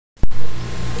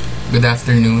Good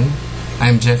afternoon.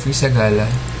 I'm Jeffrey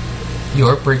Sagala,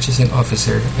 your purchasing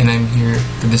officer, and I'm here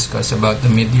to discuss about the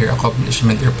mid-year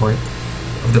accomplishment report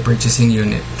of the purchasing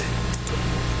unit.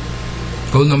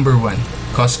 Goal number 1,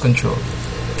 cost control.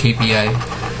 KPI,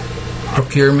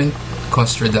 procurement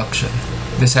cost reduction.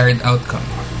 Desired outcome,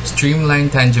 streamline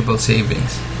tangible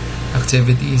savings.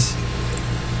 Activities,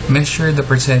 measure the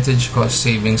percentage cost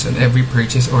savings on every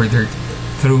purchase order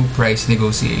through price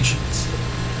negotiations.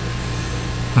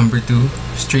 Number 2,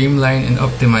 streamline and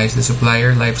optimize the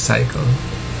supplier life cycle.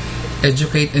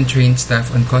 Educate and train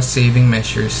staff on cost-saving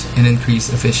measures and increase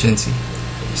efficiency.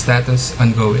 Status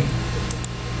ongoing.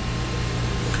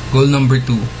 Goal number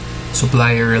 2,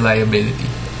 supplier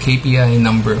reliability. KPI,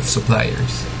 number of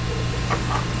suppliers.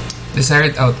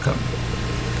 Desired outcome,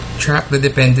 track the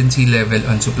dependency level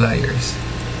on suppliers.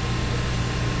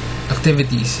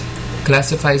 Activities,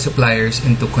 classify suppliers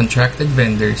into contracted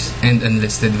vendors and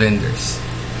unlisted vendors.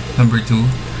 Number 2,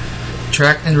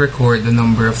 track and record the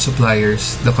number of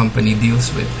suppliers the company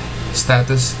deals with.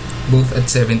 Status both at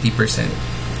 70%.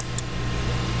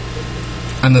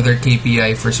 Another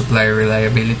KPI for supplier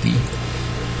reliability,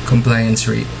 compliance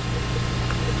rate.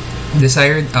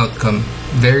 Desired outcome,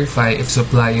 verify if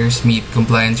suppliers meet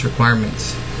compliance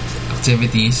requirements.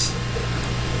 Activities,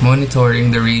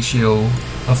 monitoring the ratio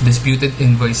of disputed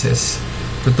invoices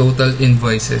to total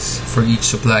invoices for each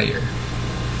supplier.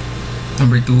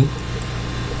 Number 2,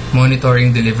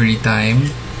 monitoring delivery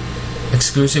time,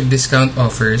 exclusive discount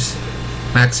offers,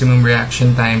 maximum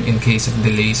reaction time in case of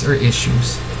delays or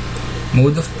issues,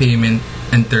 mode of payment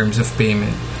and terms of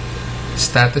payment.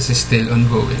 Status is still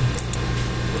ongoing.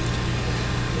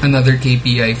 Another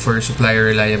KPI for supplier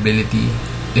reliability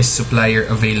is supplier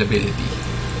availability.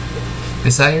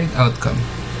 Desired outcome,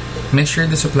 measure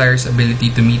the supplier's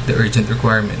ability to meet the urgent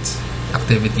requirements.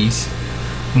 Activities,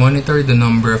 monitor the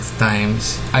number of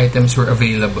times items were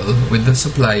available with the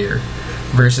supplier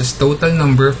versus total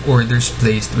number of orders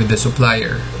placed with the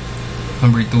supplier.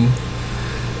 Number 2,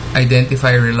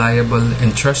 identify reliable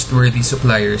and trustworthy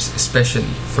suppliers, especially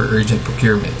for urgent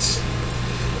procurements.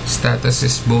 Status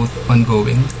is both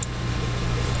ongoing.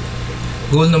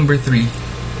 Goal number 3,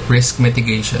 risk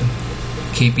mitigation.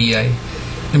 KPI,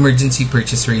 emergency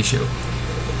purchase ratio.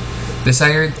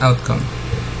 Desired outcome,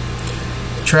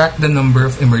 track the number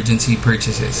of emergency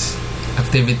purchases.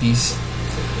 Activities,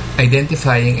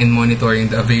 identifying and monitoring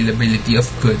the availability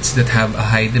of goods that have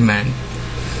a high demand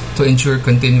to ensure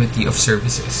continuity of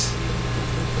services.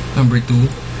 Number 2,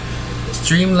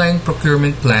 streamline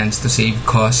procurement plans to save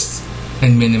costs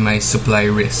and minimize supply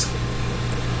risk.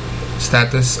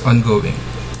 Status ongoing.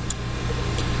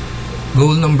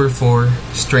 Goal number 4,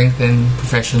 strengthen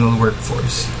professional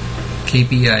workforce.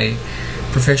 KPI,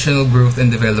 professional growth and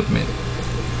development.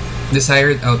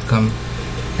 Desired outcome,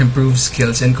 improve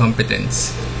skills and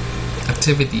competence.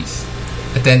 Activities,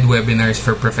 attend webinars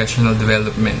for professional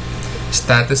development.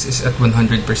 Status is at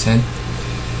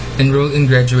 100%. Enroll in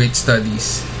graduate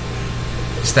studies.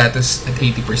 Status at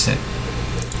 80%.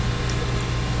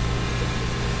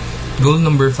 Goal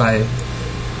number 5,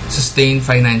 sustain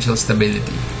financial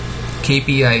stability.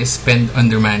 KPI, spend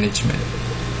under management.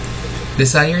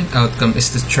 Desired outcome is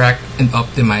to track and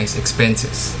optimize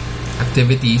expenses.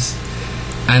 Activities,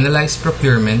 analyze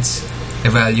procurements,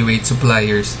 evaluate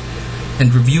suppliers,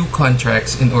 and review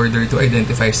contracts in order to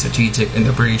identify strategic and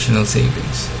operational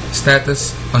savings.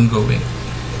 Status ongoing.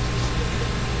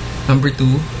 Number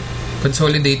 2,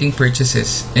 consolidating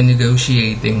purchases and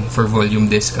negotiating for volume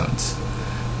discounts.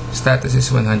 Status is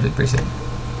 100%.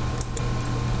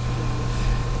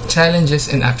 Challenges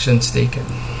and actions taken.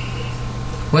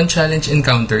 One challenge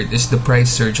encountered is the price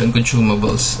surge on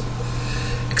consumables.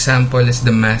 Example is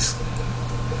the mask.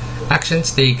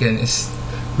 Actions taken is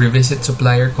revisit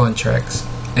supplier contracts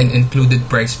and included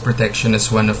price protection as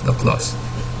one of the clause.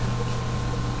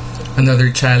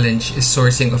 Another challenge is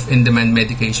sourcing of in-demand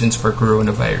medications for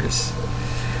coronavirus.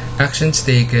 Actions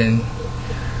taken,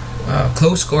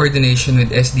 close coordination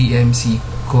with SDMC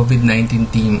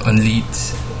COVID-19 team on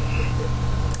leads.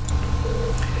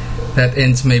 That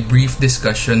ends my brief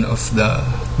discussion of the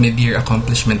mid-year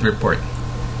accomplishment report.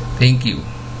 Thank you.